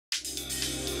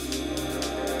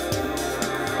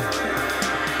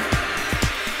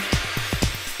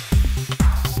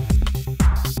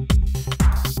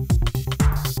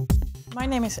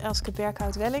name is Elske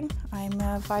Berghout-Welling. I'm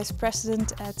Vice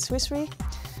President at Swiss Re,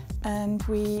 and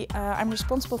I'm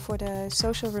responsible for the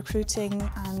social recruiting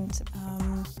and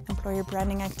employer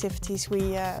branding activities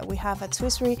we have at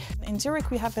Swiss Re. In Zurich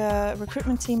we have a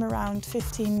recruitment team around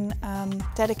 15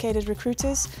 dedicated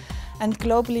recruiters, and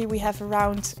globally we have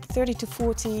around 30 to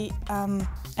 40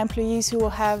 employees who will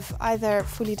have either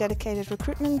fully dedicated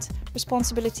recruitment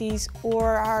responsibilities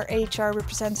or are HR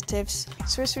representatives.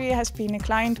 Swiss Re has been a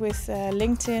client with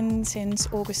LinkedIn since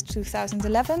August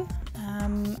 2011,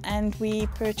 and we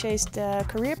purchased the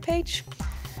career page,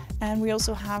 and we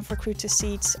also have recruiter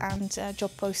seats and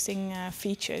job posting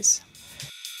features.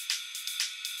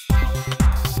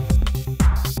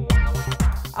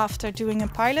 After doing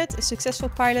a successful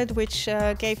pilot, which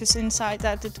gave us insight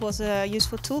that it was a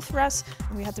useful tool for us,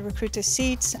 we had the recruiter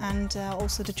seats and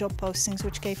also the job postings,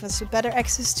 which gave us a better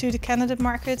access to the candidate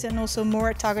market and also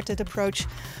more targeted approach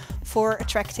for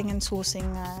attracting and sourcing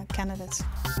candidates.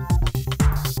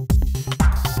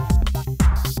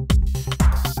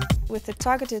 With the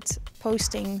targeted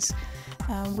postings,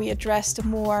 we addressed a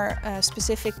more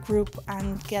specific group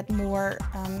and get more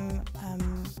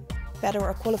better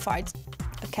or qualified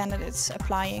candidates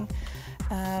applying,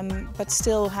 but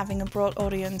still having a broad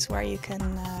audience where you can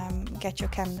get your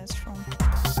candidates from.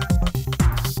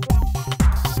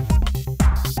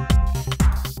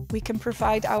 We can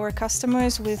provide our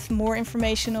customers with more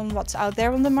information on what's out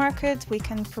there on the market. We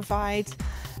can provide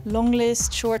long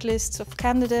lists, short lists of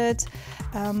candidates.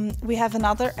 We have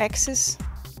another access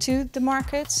to the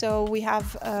market, so we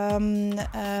have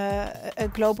a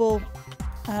global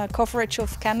coverage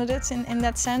of candidates in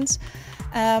that sense.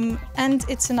 And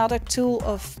it's another tool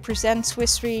of present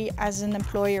Swiss Re as an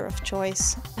employer of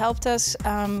choice. It helped us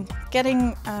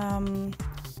getting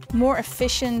more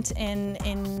efficient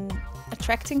in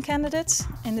attracting candidates,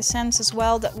 in the sense as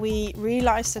well that we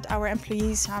realized that our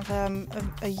employees have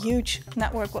a huge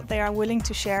network what they are willing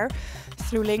to share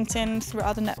through LinkedIn, through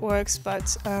other networks,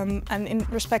 but and in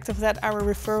respect of that, our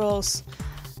referrals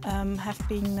have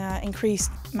been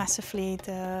increased massively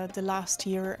the last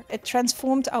year. It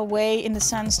transformed our way in the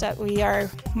sense that we are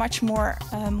much more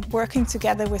working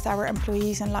together with our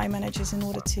employees and line managers in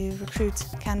order to recruit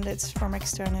candidates from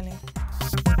externally.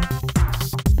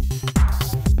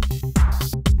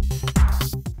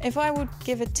 If I would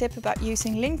give a tip about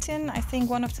using LinkedIn, I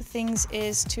think one of the things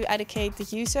is to educate the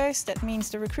users. That means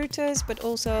the recruiters, but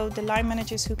also the line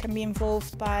managers who can be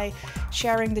involved by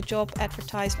sharing the job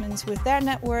advertisements with their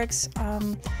networks,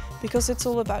 because it's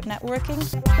all about networking.